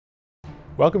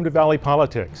Welcome to Valley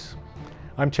Politics.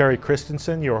 I'm Terry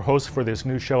Christensen, your host for this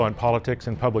new show on politics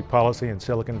and public policy in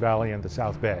Silicon Valley and the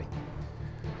South Bay.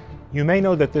 You may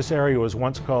know that this area was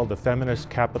once called the feminist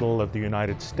capital of the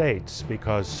United States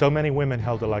because so many women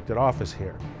held elected office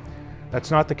here.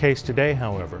 That's not the case today,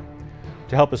 however.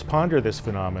 To help us ponder this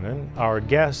phenomenon, our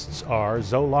guests are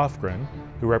Zoe Lofgren,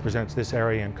 who represents this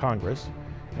area in Congress,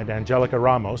 and Angelica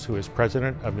Ramos, who is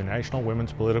president of the National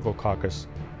Women's Political Caucus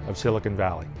of Silicon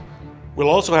Valley. We'll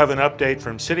also have an update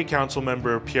from City Council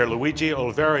member Pierluigi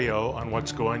Oliverio on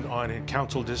what's going on in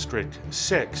Council District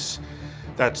 6.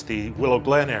 That's the Willow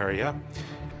Glen area.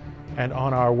 And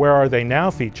on our Where Are They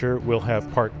Now feature, we'll have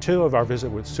part 2 of our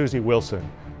visit with Susie Wilson,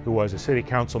 who was a City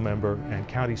Council member and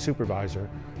County Supervisor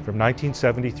from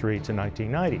 1973 to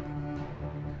 1990.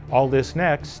 All this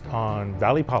next on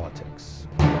Valley Politics.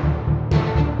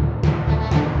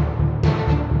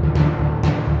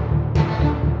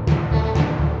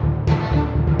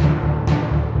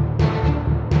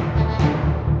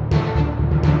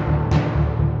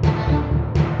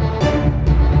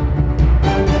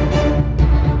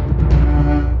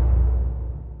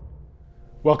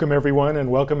 Welcome everyone, and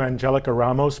welcome Angelica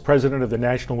Ramos, President of the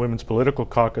National Women's Political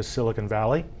Caucus, Silicon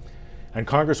Valley, and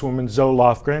Congresswoman Zoe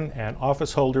Lofgren, an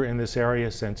office holder in this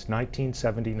area since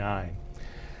 1979.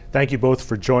 Thank you both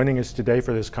for joining us today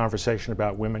for this conversation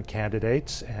about women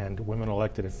candidates and women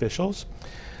elected officials.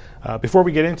 Before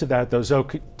we get into that though,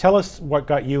 Zoe, tell us what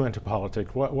got you into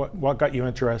politics, what got you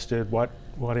interested, what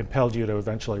impelled you to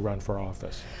eventually run for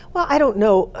office? Well, I don't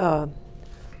know.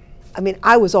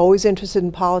 I was always interested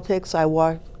in politics. I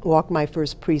walked my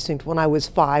first precinct when I was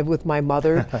 5 with my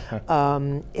mother,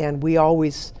 and we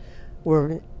always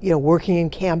were, working in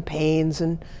campaigns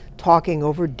and talking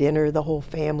over dinner, the whole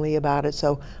family about it.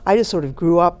 So I just sort of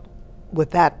grew up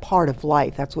with that part of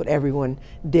life. That's what everyone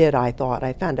did, I thought.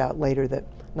 I found out later that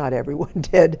not everyone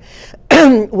did.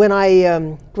 When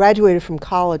I graduated from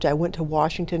college, I went to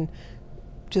Washington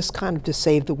just kind of to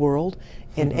save the world,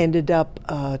 and ended up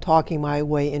talking my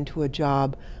way into a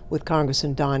job with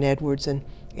Congressman Don Edwards, and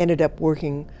ended up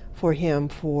working for him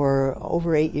for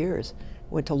over 8 years.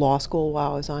 Went to law school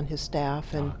while I was on his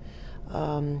staff, and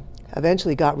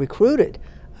eventually got recruited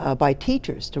by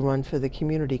teachers to run for the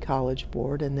community college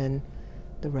board, and then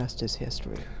the rest is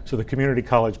history. So the community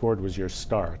college board was your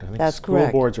start. I think That's school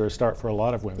correct. boards are a start for a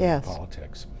lot of women Yes. in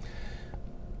politics.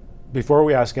 Before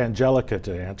we ask Angelica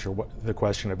to answer the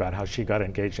question about how she got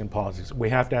engaged in politics, we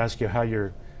have to ask you how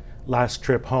your last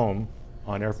trip home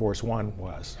on Air Force One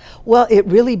was. Well, it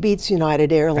really beats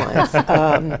United Airlines.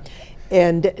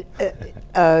 And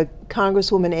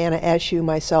Congresswoman Anna Eshoo,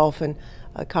 myself, and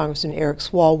Congressman Eric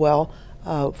Swalwell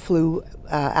flew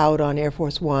out on Air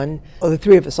Force One. The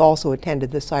three of us also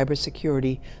attended the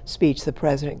cybersecurity speech the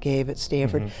president gave at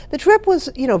Stanford. The trip was,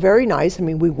 very nice.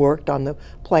 We worked on the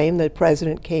plane. The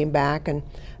president came back and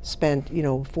spent,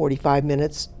 45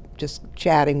 minutes just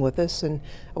chatting with us, and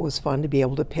it was fun to be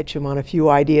able to pitch him on a few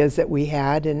ideas that we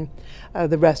had, and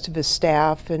the rest of his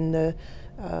staff, and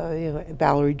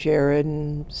Valerie Jarrett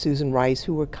and Susan Rice,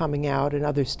 who were coming out, and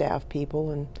other staff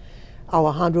people, and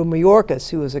Alejandro Mayorkas,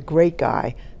 who is a great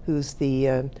guy, who's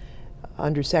the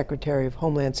Undersecretary of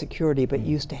Homeland Security, but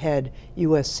used to head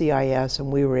USCIS,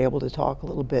 and we were able to talk a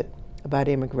little bit about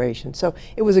immigration. So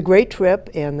it was a great trip,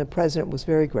 and the president was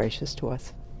very gracious to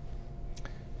us.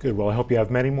 Good. Well, I hope you have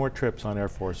many more trips on Air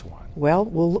Force One. Well,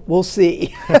 we'll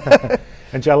see.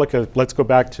 Angelica, let's go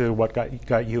back to what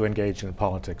got you engaged in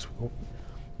politics.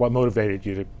 What motivated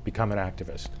you to become an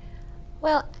activist?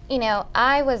 Well,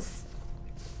 I was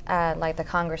like the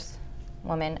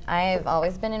Congresswoman. I've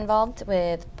always been involved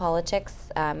with politics.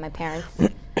 My parents,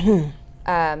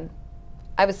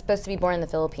 I was supposed to be born in the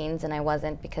Philippines, and I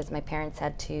wasn't because my parents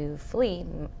had to flee.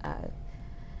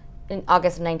 In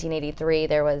August of 1983,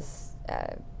 there was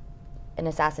an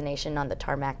assassination on the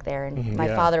tarmac there, and my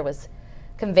father was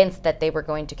convinced that they were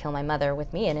going to kill my mother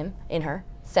with me in her.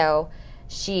 So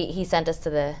he sent us to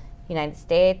the United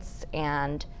States,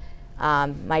 and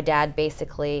my dad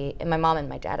basically, and my mom and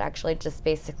my dad actually just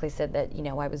basically said that,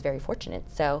 I was very fortunate.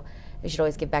 So we should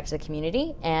always give back to the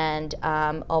community, and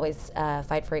always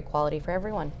fight for equality for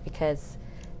everyone, because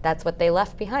that's what they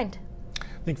left behind.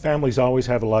 I think families always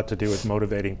have a lot to do with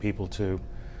motivating people to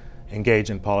engage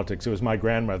in politics. It was my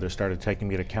grandmother started taking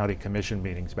me to county commission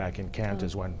meetings back in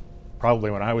Kansas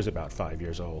probably when I was about 5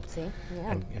 years old. See?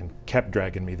 Yeah. And kept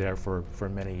dragging me there for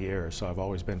many years. So I've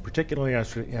always been particularly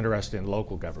interested in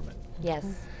local government. Yes.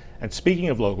 And speaking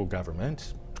of local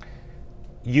government,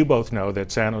 you both know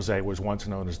that San Jose was once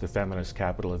known as the feminist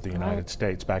capital of the United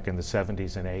States back in the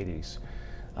 70s and 80s.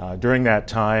 During that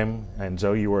time, and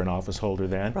Zoe, you were an office holder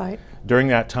then. Right. During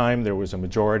that time, there was a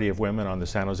majority of women on the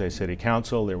San Jose City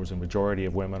Council. There was a majority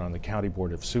of women on the County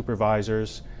Board of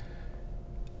Supervisors.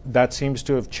 That seems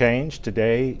to have changed.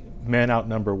 Today, men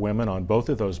outnumber women on both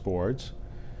of those boards.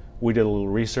 We did a little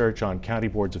research on county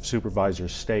boards of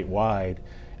supervisors statewide,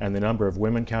 and the number of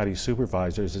women county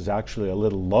supervisors is actually a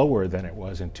little lower than it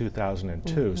was in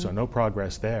 2002, so no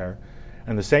progress there.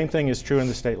 And the same thing is true in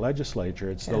the state legislature.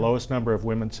 It's the lowest number of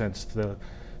women since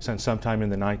sometime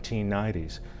in the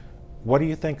 1990s. What do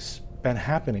you think's been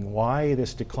happening? Why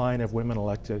this decline of women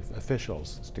elected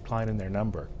officials, this decline in their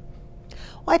number?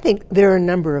 Well, I think there are a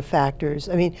number of factors.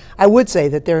 I mean, I would say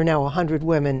that there are now 100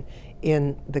 women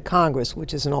in the Congress,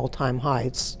 which is an all-time high.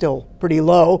 It's still pretty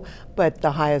low, but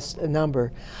the highest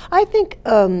number. I think,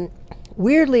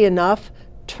 weirdly enough,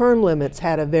 term limits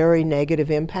had a very negative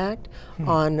impact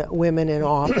on women in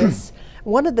office.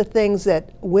 One of the things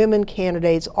that women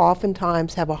candidates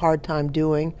oftentimes have a hard time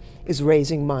doing is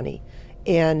raising money.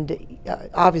 And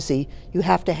obviously, you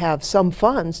have to have some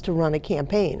funds to run a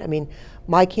campaign. I mean,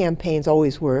 my campaigns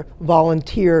always were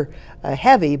volunteer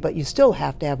heavy, but you still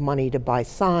have to have money to buy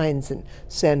signs and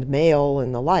send mail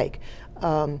and the like.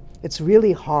 It's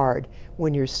really hard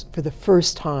when you're, for the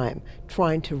first time,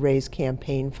 trying to raise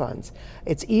campaign funds.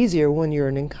 It's easier when you're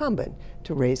an incumbent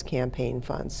to raise campaign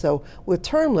funds. So with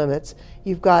term limits,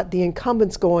 you've got the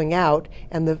incumbents going out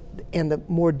and the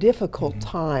more difficult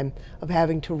time of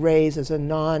having to raise as a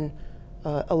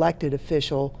non-elected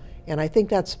official. And I think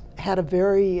that's had a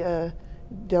very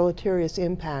deleterious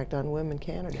impact on women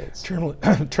candidates.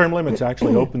 Term limits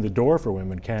actually opened the door for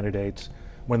women candidates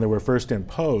when they were first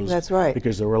imposed. That's right.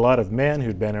 Because there were a lot of men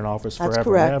who'd been in office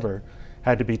forever and ever,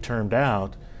 had to be termed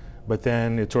out, but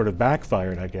then it sort of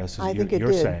backfired, I guess, as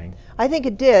you're saying. I think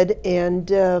it did, and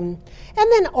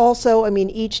then also, I mean,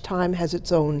 each time has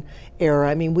its own era.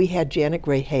 I mean, we had Janet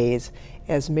Gray Hayes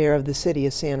as mayor of the city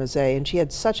of San Jose, and she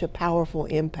had such a powerful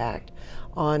impact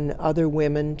on other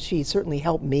women. She certainly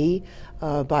helped me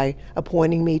by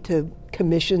appointing me to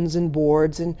commissions and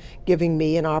boards and giving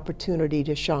me an opportunity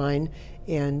to shine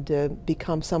and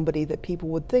become somebody that people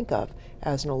would think of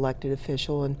as an elected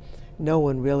official. And no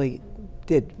one really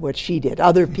did what she did.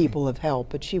 Other people have helped,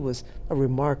 but she was a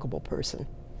remarkable person.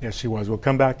 Yes, she was. We'll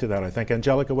come back to that, I think.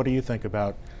 Angelica, what do you think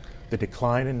about the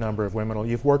decline in number of women?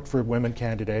 You've worked for women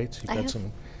candidates. You've got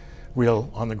some real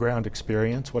on-the-ground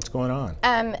experience. What's going on?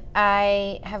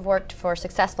 I have worked for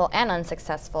successful and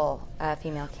unsuccessful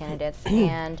female candidates,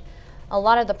 and a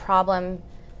lot of the problem,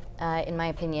 in my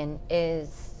opinion,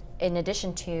 is in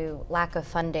addition to lack of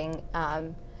funding,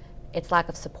 it's lack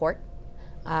of support.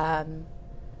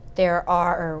 There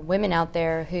are women out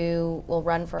there who will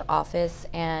run for office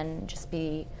and just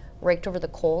be raked over the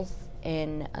coals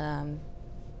in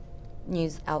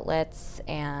news outlets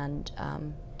and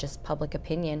just public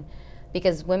opinion,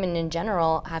 because women in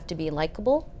general have to be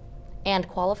likable and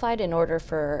qualified in order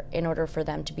for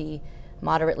them to be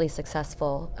moderately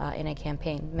successful in a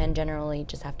campaign. Men generally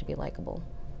just have to be likable.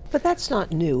 But that's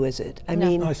not new, is it? I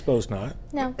mean, I suppose not.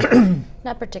 No,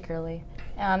 not particularly.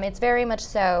 It's very much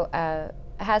so.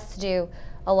 It has to do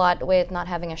a lot with not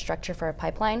having a structure for a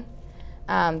pipeline.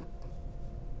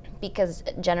 Because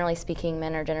generally speaking,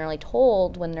 men are generally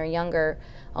told when they're younger,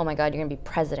 oh my God, you're gonna be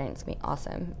president, it's gonna be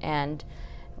awesome. And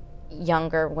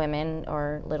younger women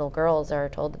or little girls are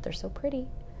told that they're so pretty.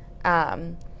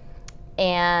 And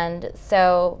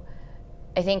so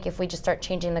I think if we just start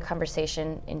changing the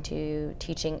conversation into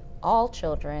teaching all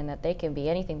children that they can be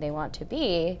anything they want to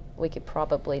be, we could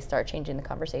probably start changing the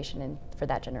conversation for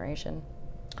that generation.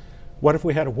 What if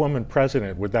we had a woman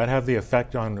president? Would that have the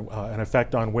effect on an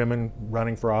effect on women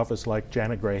running for office like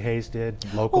Janet Gray Hayes did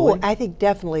locally? Oh, I think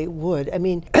definitely it would. I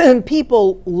mean,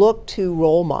 people look to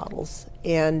role models,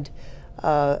 and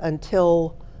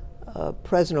until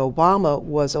President Obama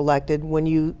was elected, when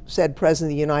you said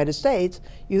President of the United States,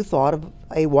 you thought of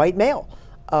a white male,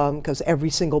 because every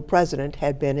single president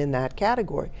had been in that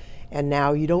category. And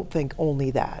now you don't think only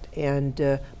that.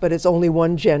 And but it's only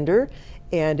one gender.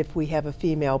 And if we have a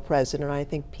female president, I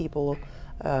think people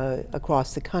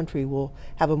across the country will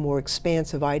have a more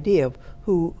expansive idea of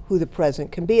who the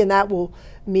president can be. And that will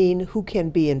mean who can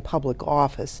be in public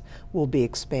office will be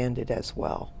expanded as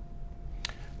well.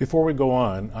 Before we go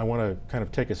on, I want to kind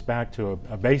of take us back to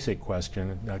a basic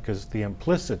question, because the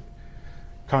implicit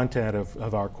content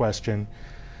of our question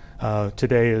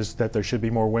today is that there should be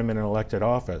more women in elected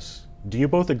office. Do you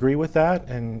both agree with that?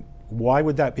 And why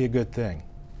would that be a good thing?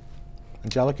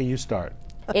 Angelica, you start.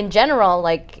 In general,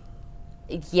 like,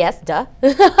 yes, duh.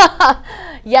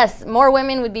 Yes, more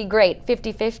women would be great,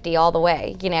 50-50 all the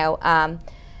way, you know.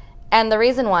 And the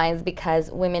reason why is because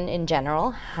women in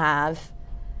general have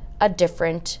a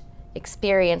different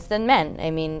experience than men.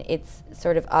 I mean, it's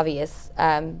sort of obvious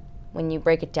when you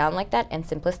break it down like that and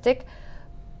simplistic,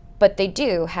 but they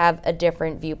do have a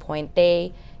different viewpoint.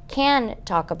 They can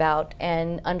talk about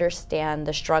and understand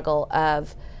the struggle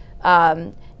of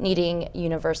needing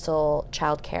universal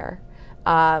child care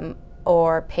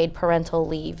or paid parental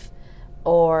leave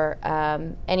or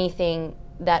anything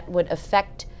that would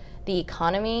affect the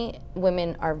economy.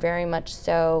 Women are very much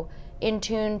so in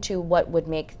tune to what would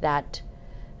make that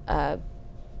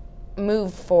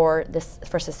move for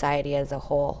society as a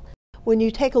whole. When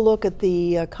you take a look at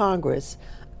the Congress,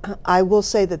 I will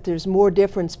say that there's more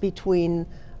difference between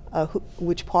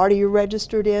which party you're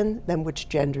registered in than which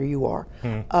gender you are.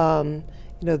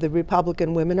 You know, the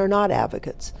Republican women are not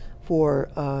advocates for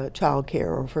child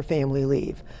care or for family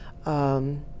leave.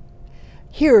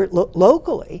 Here,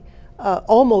 locally,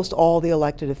 almost all the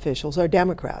elected officials are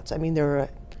Democrats. I mean, there are,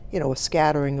 you know, a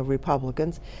scattering of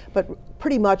Republicans, but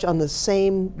pretty much on the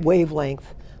same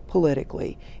wavelength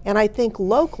politically. And I think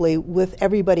locally, with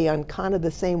everybody on kind of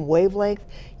the same wavelength,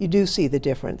 you do see the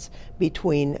difference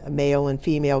between male and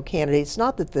female candidates.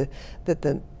 Not that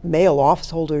the male office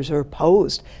holders are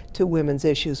opposed to women's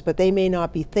issues, but they may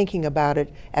not be thinking about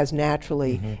it as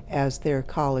naturally as their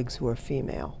colleagues who are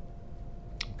female.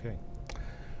 Okay.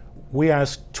 We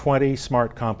asked 20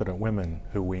 smart, competent women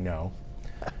who we know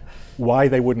why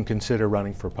they wouldn't consider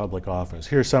running for public office.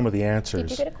 Here's some of the answers.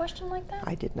 Did you get a question like that?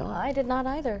 I did not. I did not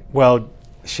either. Well,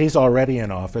 she's already in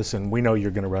office, and we know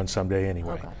you're going to run someday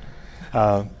anyway. Oh,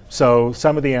 God. So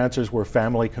some of the answers were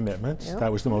family commitments. Yep.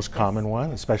 That was the most common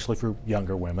one, especially for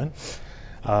younger women.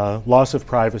 Loss of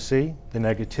privacy, the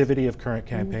negativity of current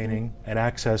campaigning, and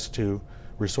access to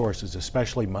resources,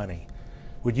 especially money.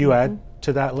 Would you add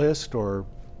to that list or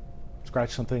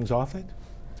scratch some things off it?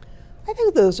 I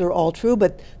think those are all true,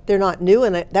 but they're not new,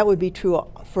 and that would be true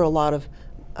for a lot of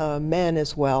men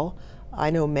as well.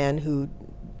 I know men who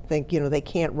think, you know, they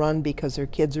can't run because their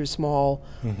kids are small,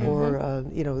 or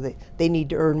you know, they need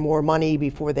to earn more money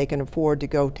before they can afford to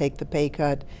go take the pay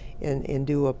cut and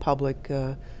do a public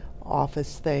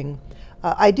office thing.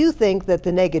 I do think that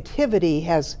the negativity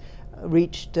has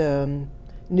reached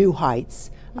new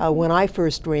heights. When I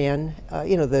first ran,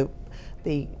 you know,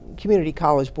 the community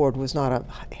college board was not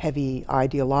a heavy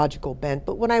ideological bent,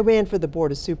 but when I ran for the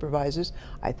Board of Supervisors,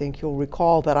 I think you'll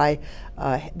recall that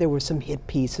there were some hit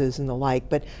pieces and the like,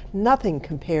 but nothing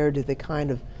compared to the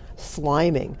kind of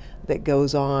sliming that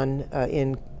goes on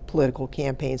in political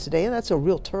campaigns today, and that's a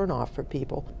real turnoff for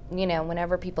people. You know,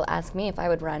 whenever people ask me if I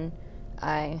would run,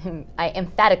 I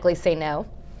emphatically say no,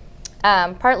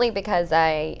 partly because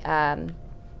I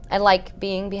like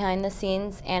being behind the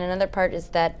scenes, and another part is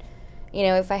that, you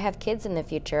know, if I have kids in the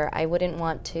future, I wouldn't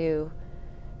want to,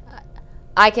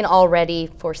 I can already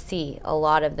foresee a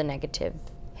lot of the negative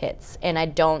hits, and I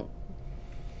don't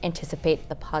anticipate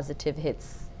the positive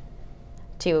hits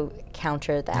to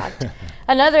counter that.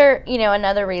 Another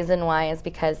reason why is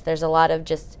because there's a lot of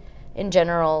just, in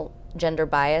general, gender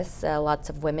bias. Lots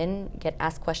of women get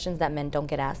asked questions that men don't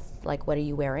get asked, like, what are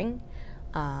you wearing?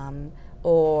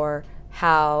 Or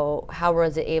how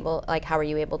are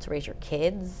you able to raise your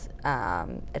kids,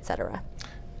 etc.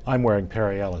 I'm wearing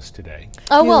Perry Ellis today.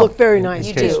 Oh, You well, look very nice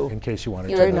you too. do. In case you wanted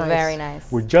You to look know. very nice.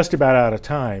 We're just about out of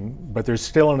time, but there's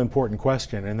still an important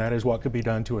question, and that is what could be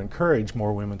done to encourage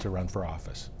more women to run for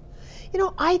office. You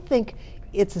know, I think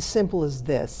it's as simple as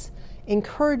this.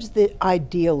 Encourage the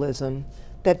idealism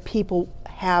that people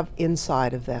have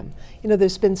inside of them. You know,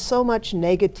 there's been so much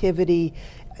negativity,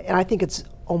 and I think it's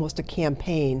almost a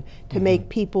campaign to make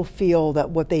people feel that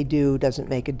what they do doesn't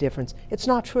make a difference. It's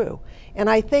not true. And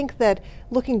I think that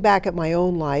looking back at my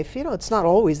own life, you know, it's not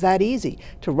always that easy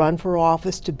to run for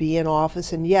office, to be in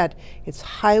office, and yet it's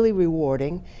highly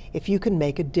rewarding if you can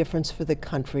make a difference for the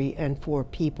country and for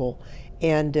people.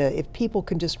 And if people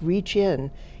can just reach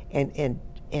in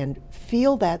and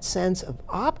feel that sense of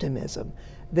optimism,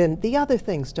 then the other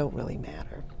things don't really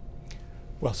matter.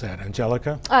 Well said.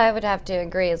 Angelica? I would have to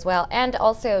agree as well. And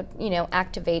also, you know,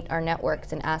 activate our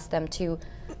networks and ask them to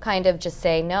kind of just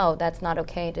say, no, that's not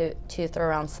okay to throw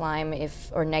around slime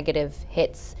or negative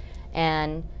hits.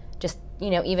 And just, you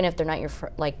know, even if they're not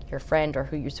your friend or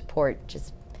who you support,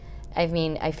 just, I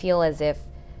mean, I feel as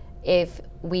if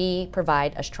we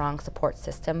provide a strong support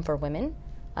system for women,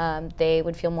 they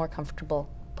would feel more comfortable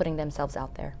putting themselves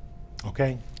out there.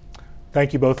 Okay.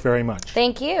 Thank you both very much.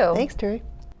 Thank you. Thanks, Terry.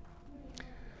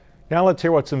 Now let's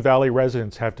hear what some Valley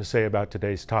residents have to say about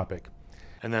today's topic.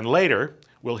 And then later,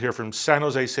 we'll hear from San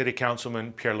Jose City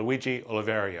Councilman Pierluigi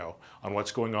Oliverio on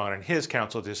what's going on in his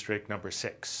council district number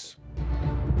 6.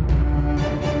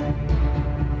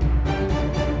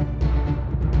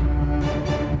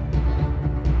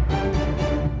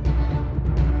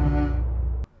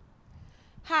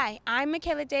 Hi, I'm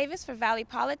Michaela Davis for Valley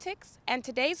Politics, and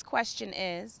today's question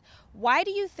is, why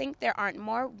do you think there aren't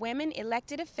more women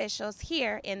elected officials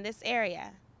here in this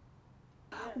area?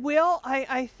 Well,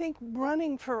 I think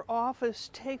running for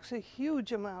office takes a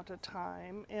huge amount of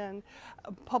time and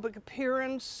public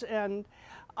appearance, and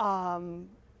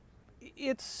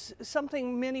it's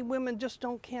something many women just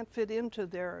can't fit into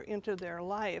their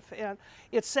life, and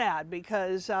it's sad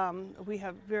because we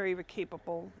have very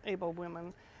capable, able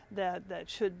women that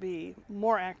should be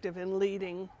more active in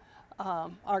leading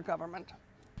our government.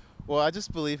 Well, I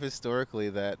just believe historically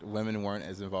that women weren't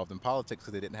as involved in politics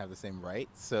because they didn't have the same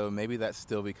rights. So maybe that's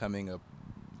still becoming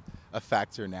a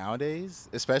factor nowadays,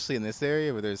 especially in this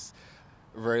area where there's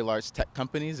very large tech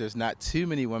companies. There's not too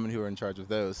many women who are in charge of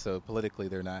those, so politically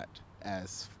they're not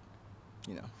as,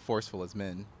 forceful as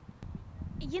men.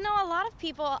 You know, a lot of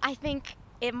people, I think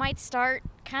it might start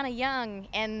kind of young,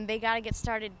 and they got to get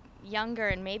started younger,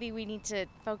 and maybe we need to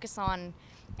focus on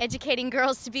educating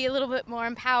girls to be a little bit more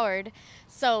empowered.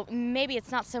 So maybe it's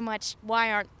not so much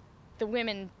why aren't the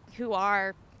women who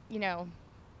are,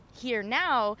 here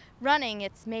now running.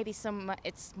 It's maybe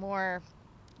it's more,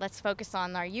 let's focus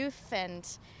on our youth and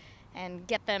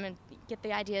get the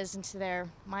ideas into their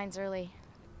minds early.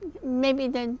 Maybe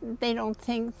they don't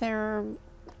think they're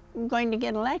going to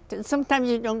get elected. Sometimes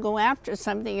you don't go after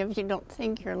something if you don't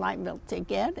think you're liable to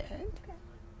get it.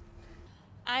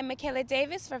 I'm Michaela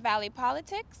Davis for Valley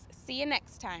Politics. See you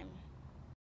next time.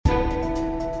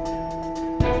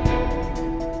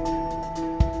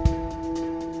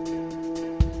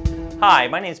 Hi,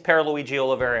 my name is Pierluigi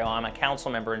Oliverio. I'm a council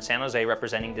member in San Jose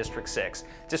representing District 6.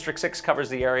 District 6 covers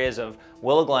the areas of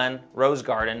Willow Glen, Rose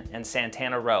Garden, and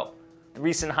Santana Row.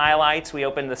 Recent highlights, we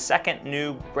opened the second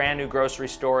brand new grocery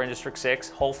store in District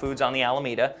 6, Whole Foods on the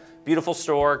Alameda. Beautiful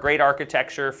store, great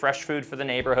architecture, fresh food for the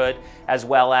neighborhood, as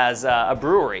well as a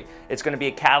brewery. It's going to be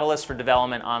a catalyst for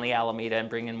development on the Alameda and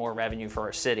bring in more revenue for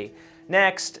our city.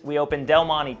 Next, we opened Del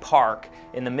Monte Park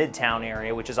in the Midtown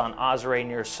area, which is on Osray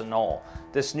near Sunol.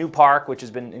 This new park, which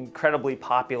has been incredibly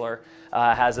popular,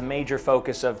 has a major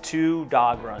focus of 2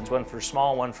 dog runs, one for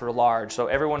small, one for large. So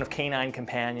everyone of Canine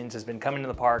Companions has been coming to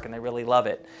the park and they really love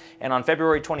it. And on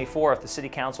February 24th, the City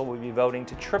Council will be voting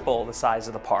to triple the size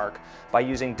of the park by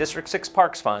using District 6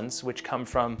 Parks funds, which come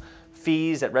from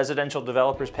fees that residential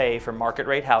developers pay for market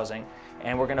rate housing.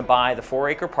 And we're going to buy the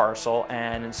 4-acre parcel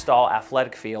and install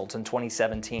athletic fields in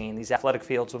 2017. These athletic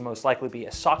fields will most likely be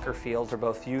a soccer field for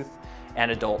both youth and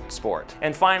adult sport.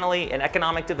 And finally, in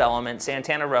economic development,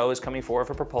 Santana Row is coming forward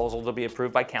for a proposal to be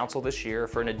approved by council this year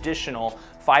for an additional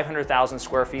 500,000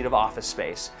 square feet of office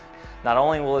space. Not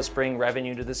only will this bring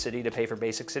revenue to the city to pay for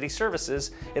basic city services,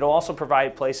 it'll also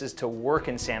provide places to work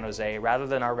in San Jose rather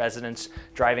than our residents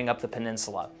driving up the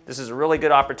peninsula. This is a really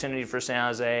good opportunity for San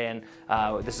Jose, and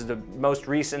this is the most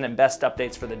recent and best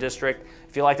updates for the district.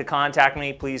 If you'd like to contact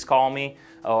me, please call me,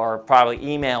 or probably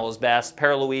email is best,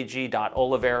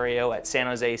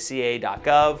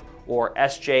 pierluigi.oliverio@sanjoseca.gov or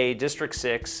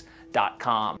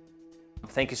sjdistrict6.com.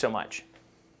 Thank you so much.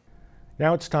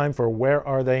 Now it's time for Where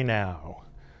Are They Now?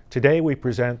 Today we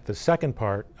present the second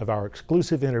part of our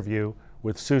exclusive interview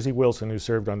with Susie Wilson, who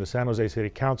served on the San Jose City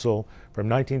Council from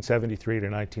 1973 to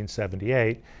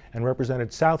 1978 and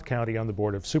represented South County on the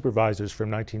Board of Supervisors from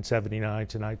 1979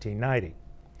 to 1990.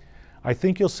 I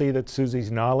think you'll see that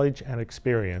Susie's knowledge and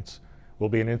experience will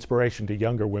be an inspiration to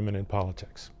younger women in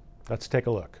politics. Let's take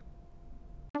a look.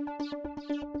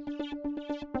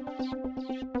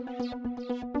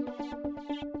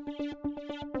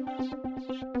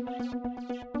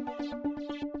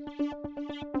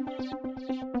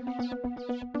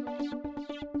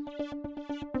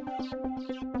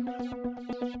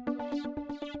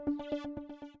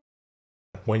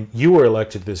 When you were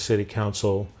elected to the City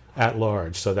Council at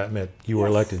large, so that meant you were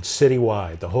elected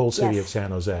citywide, the whole city of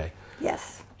San Jose.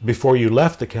 Yes. Before you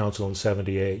left the council in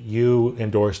 '78, you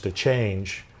endorsed a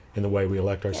change in the way we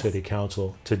elect our city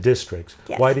council to districts.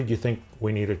 Yes. Why did you think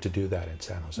we needed to do that in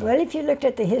San Jose? Well, if you looked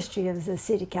at the history of the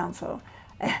city council,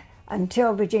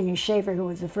 until Virginia Schaefer, who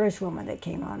was the first woman that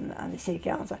came on the city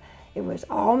council, it was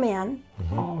all men,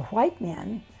 all white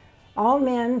men, all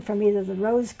men from either the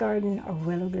Rose Garden or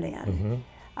Willow Glen.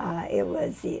 It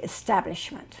was the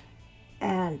establishment.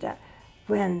 And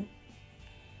when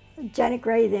Janet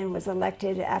Gray then was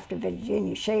elected after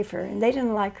Virginia Schaefer, and they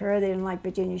didn't like her, they didn't like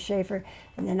Virginia Schaefer,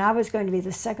 and then I was going to be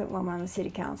the second woman on the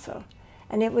city council.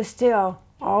 And it was still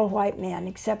all white men,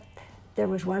 except there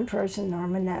was one person,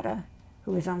 Norma Netta,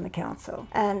 who was on the council.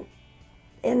 And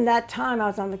in that time I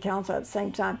was on the council at the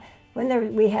same time,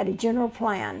 when we had a general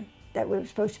plan that was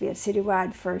supposed to be a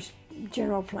citywide first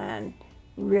general plan,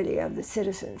 really, of the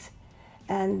citizens.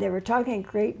 And they were talking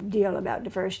a great deal about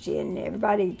diversity, and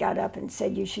everybody got up and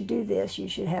said, you should do this, you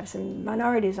should have some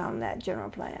minorities on that general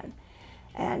plan.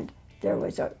 And there were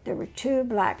 2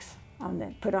 blacks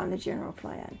put on the general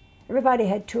plan. Everybody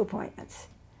had 2 appointments.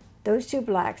 Those 2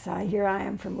 blacks, here I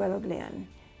am from Willow Glen,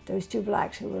 those 2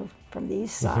 blacks who were from the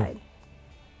east side,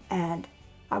 and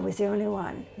I was the only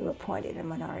one who appointed a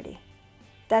minority.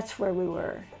 That's where we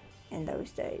were in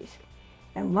those days.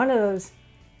 And one of those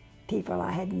people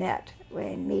I had met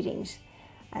in meetings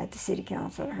at the city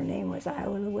council, her name was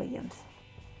Iola Williams.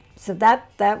 So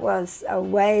that was a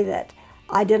way that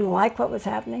I didn't like what was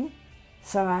happening,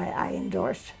 so I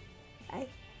endorsed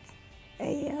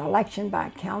an election by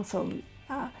council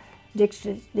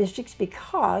districts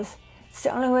because it's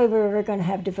the only way we were going to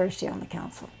have diversity on the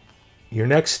council. Your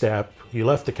next step, you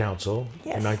left the council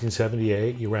Yes. in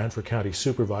 1978. You ran for county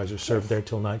supervisor, served there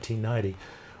till 1990.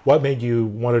 What made you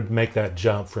want to make that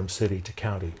jump from city to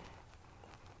county?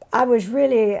 I was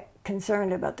really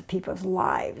concerned about the people's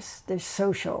lives, the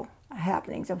social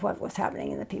happenings of what was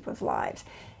happening in the people's lives.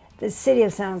 The city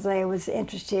of San Jose was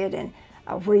interested in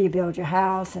where you build your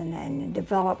house and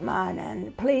development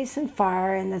and police and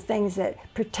fire and the things that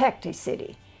protect a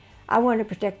city. I wanted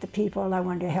to protect the people. I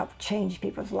wanted to help change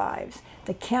people's lives.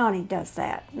 The county does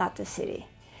that, not the city.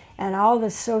 And all the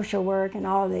social work and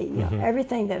all the,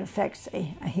 everything that affects a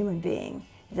human being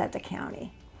is at the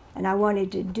county. And I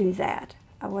wanted to do that.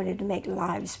 I wanted to make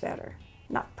lives better,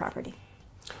 not property.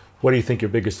 What do you think your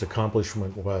biggest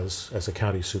accomplishment was as a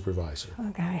county supervisor? Oh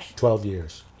gosh. 12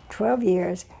 years. 12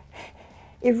 years.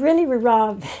 It really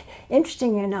revolved,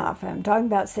 interesting enough, I'm talking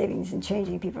about savings and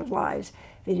changing people's lives,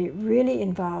 but it really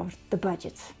involved the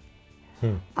budgets.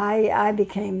 I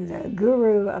became the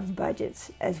guru of the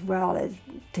budgets, as well as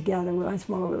together once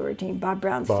more we were a team. Bob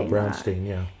Brownstein. Bob Brownstein,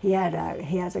 yeah.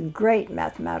 He has a great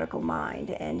mathematical mind,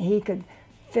 and he could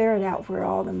ferret out where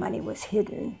all the money was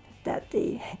hidden that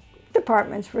the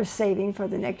departments were saving for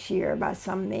the next year by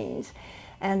some means.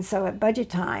 And so at budget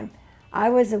time, I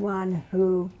was the one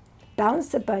who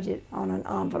balanced the budget on an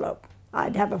envelope.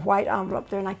 I'd have a white envelope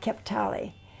there, and I kept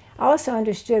tally. I also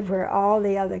understood where all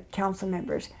the other council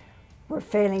members were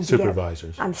failing to get,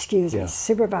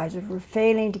 supervisors were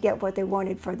failing to get what they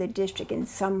wanted for the district in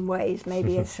some ways,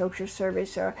 maybe a social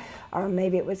service or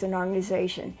maybe it was an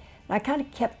organization. And I kind of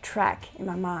kept track in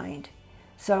my mind.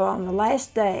 So on the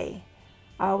last day,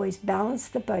 I always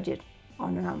balanced the budget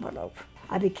on an envelope.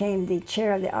 I became the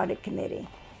chair of the audit committee.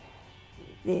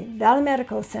 The Valley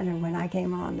Medical Center, when I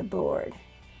came on the board,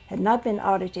 had not been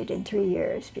audited in 3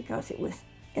 years because it was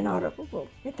inauditable,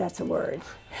 if that's a word.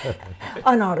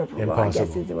 Unauditable, I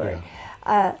guess is the word.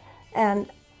 Yeah.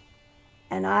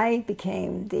 And I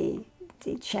became the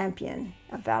champion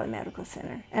of Valley Medical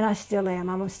Center, and I still am.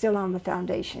 I'm still on the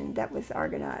foundation that was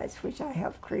organized, which I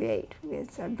helped create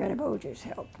with Brenna Bolger's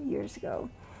help years ago.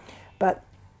 But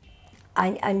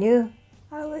I knew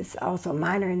I was also a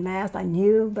minor in math. I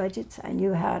knew budgets. I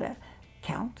knew how to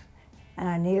count, and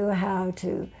I knew how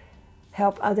to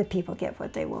help other people get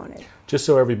what they wanted. Just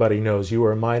so everybody knows, you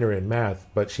were a minor in math,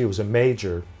 but she was a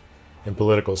major in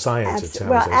political science at San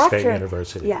Jose State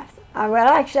University. Yes. Well,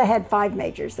 actually, I had 5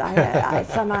 majors. Some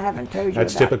I haven't told you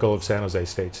That's about. typical of San Jose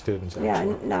State students,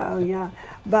 actually. Yeah.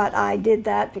 But I did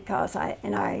that because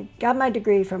I got my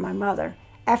degree from my mother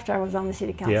after I was on the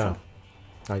city council. Yeah,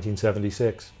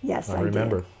 1976. Yes, I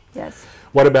remember. did. Yes.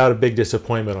 What about a big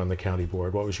disappointment on the county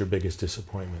board? What was your biggest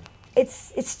disappointment?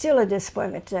 It's still a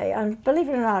disappointment today. Believe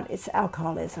it or not, it's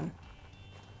alcoholism.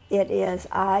 It is.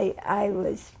 I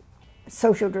was a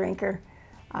social drinker,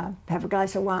 have a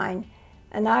glass of wine,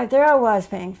 and there I was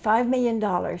paying $5 million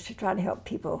to try to help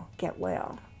people get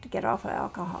well, to get off of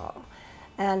alcohol.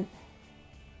 And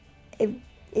I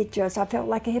felt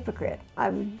like a hypocrite. I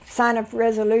would sign a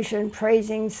resolution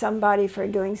praising somebody for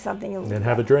doing something. And then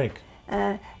have a drink.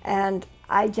 And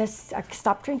I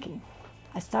stopped drinking.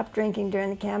 I stopped drinking during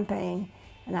the campaign,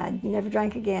 and I never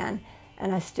drank again.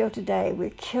 And I still today, we're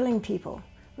killing people.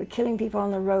 We're killing people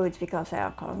on the roads because of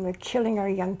alcohol, and we're killing our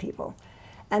young people.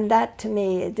 And that, to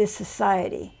me, this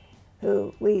society,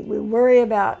 who we worry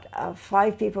about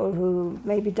 5 people who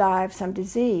maybe die of some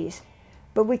disease,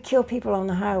 but we kill people on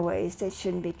the highways that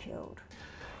shouldn't be killed.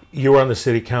 You were on the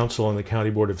city council and the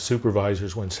county board of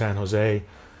supervisors when San Jose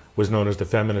was known as the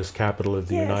feminist capital of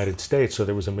the United States. So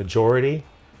there was a majority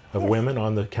of women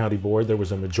on the county board. There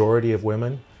was a majority of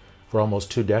women for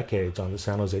almost 2 decades on the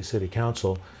San Jose City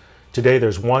Council. Today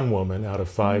there's 1 woman out of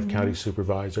 5 county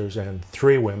supervisors and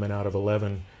 3 women out of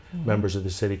 11 members of the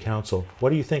city council.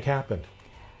 What do you think happened?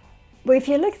 Well, if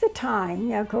you look at the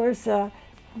time, of course,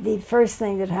 the first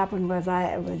thing that happened was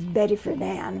I was Betty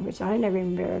Friedan, which I never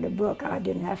even read a book. I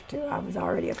didn't have to. I was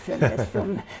already a feminist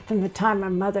from the time my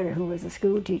mother, who was a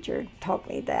school teacher, taught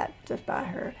me that just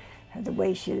by the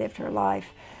way she lived her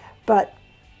life. But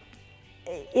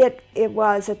it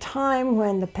was a time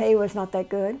when the pay was not that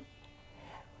good.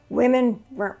 Women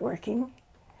weren't working,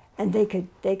 and they could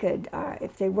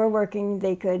if they were working,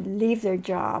 they could leave their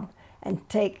job and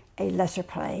take a lesser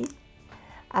pay,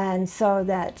 and so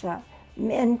that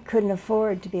men couldn't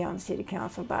afford to be on the city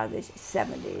council by the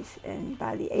 70s and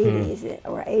by the 80s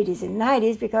or 80s and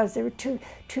 90s because there were two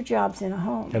jobs in a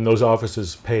home. And those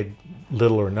offices paid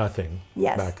little or nothing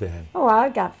back then. Oh, I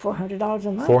got $400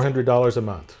 a month. $400 a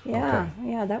month. Yeah,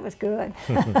 okay. Yeah, that was good.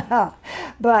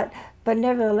 but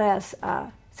nevertheless,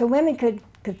 so women could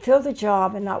fill the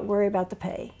job and not worry about the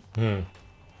pay.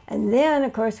 And then,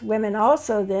 of course, women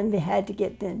also then had to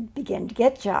begin to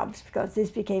get jobs because this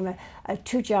became a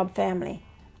two-job family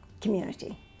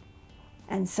community.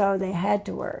 And so they had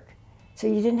to work. So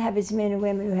you didn't have as many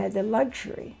women who had the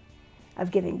luxury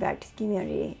of giving back to the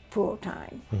community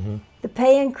full-time. The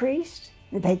pay increased,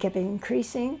 the pay kept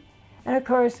increasing, and of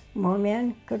course, more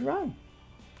men could run.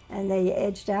 And they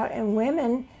edged out, and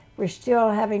women were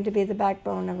still having to be the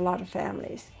backbone of a lot of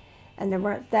families. And there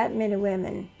weren't that many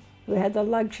women who had the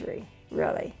luxury,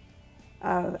 really,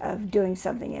 of doing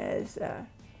something as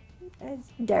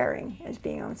daring as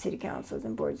being on city councils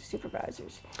and boards of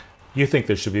supervisors. You think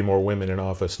there should be more women in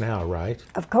office now, right?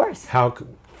 Of course. How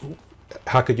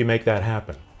could you make that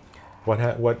happen?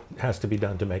 What has to be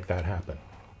done to make that happen?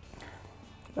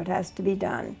 What has to be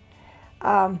done?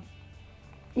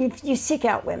 You seek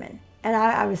out women. And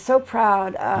I was so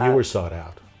proud. You were sought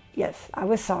out. Yes, I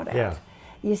was sought out. Yeah.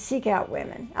 You seek out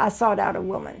women. I sought out a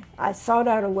woman. I sought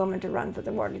out a woman to run for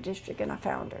the water district, and I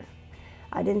found her.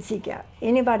 I didn't seek out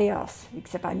anybody else,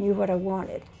 except I knew what I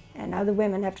wanted. And other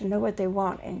women have to know what they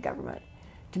want in government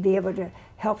to be able to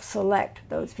help select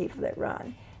those people that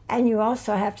run. And you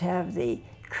also have to have the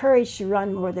courage to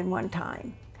run more than one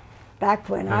time. Back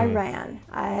when I ran,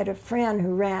 I had a friend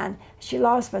who ran. She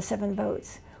lost by 7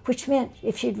 votes, which meant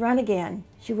if she'd run again,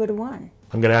 she would have won.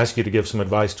 I'm going to ask you to give some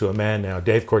advice to a man now.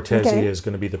 Dave Cortese is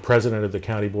going to be the president of the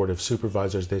County Board of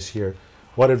Supervisors this year.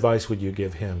 What advice would you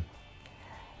give him?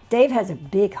 Dave has a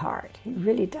big heart. He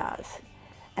really does.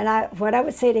 And what I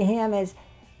would say to him is,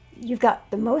 you've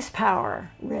got the most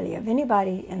power, really, of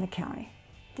anybody in the county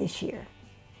this year.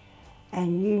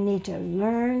 And you need to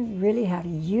learn really how to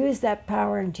use that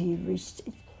power until you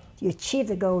achieve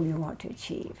the goal you want to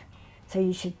achieve. So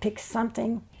you should pick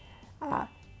something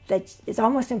that is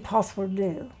almost impossible to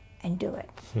do and do it.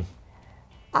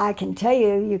 I can tell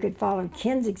you, you could follow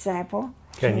Ken's example.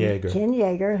 Ken Yeager. Ken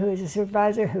Yeager, who is a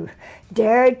supervisor who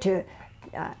dared to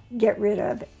get rid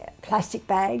of plastic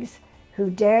bags, who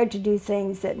dared to do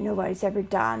things that nobody's ever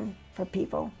done for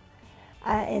people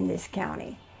in this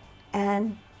county.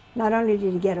 And not only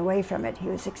did he get away from it, he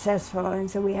was successful, and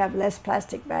so we have less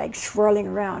plastic bags swirling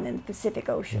around in the Pacific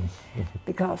Ocean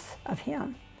because of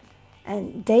him.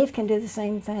 And Dave can do the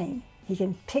same thing. He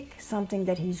can pick something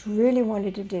that he's really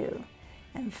wanted to do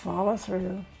and follow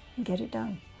through and get it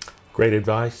done. Great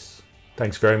advice.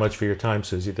 Thanks very much for your time,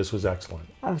 Susie. This was excellent.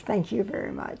 Oh, thank you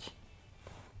very much.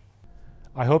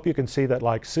 I hope you can see that,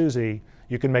 like Susie,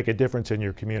 you can make a difference in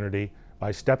your community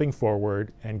by stepping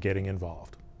forward and getting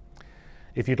involved.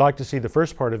 If you'd like to see the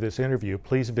first part of this interview,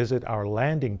 please visit our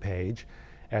landing page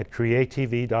at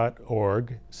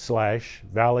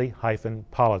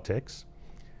creatv.org/valley-politics,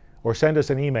 or send us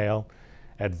an email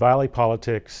at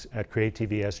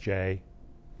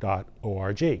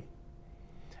valleypolitics@creatvsj.org.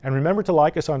 And remember to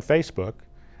like us on Facebook,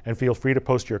 and feel free to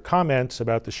post your comments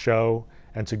about the show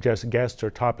and suggest guests or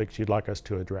topics you'd like us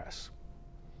to address.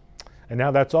 And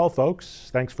now that's all, folks.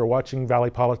 Thanks for watching Valley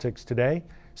Politics today.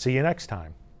 See you next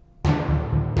time.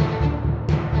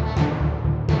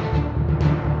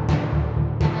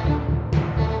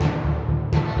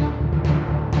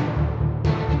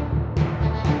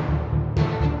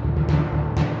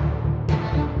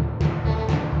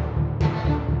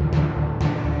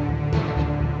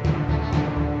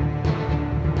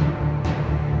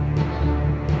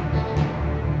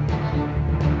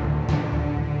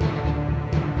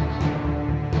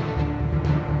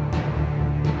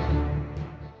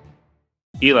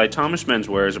 Eli Thomas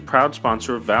Menswear is a proud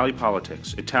sponsor of Valley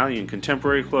Politics, Italian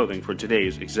contemporary clothing for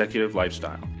today's executive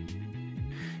lifestyle.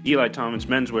 Eli Thomas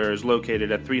Menswear is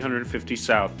located at 350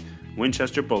 South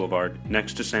Winchester Boulevard,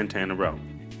 next to Santana Row.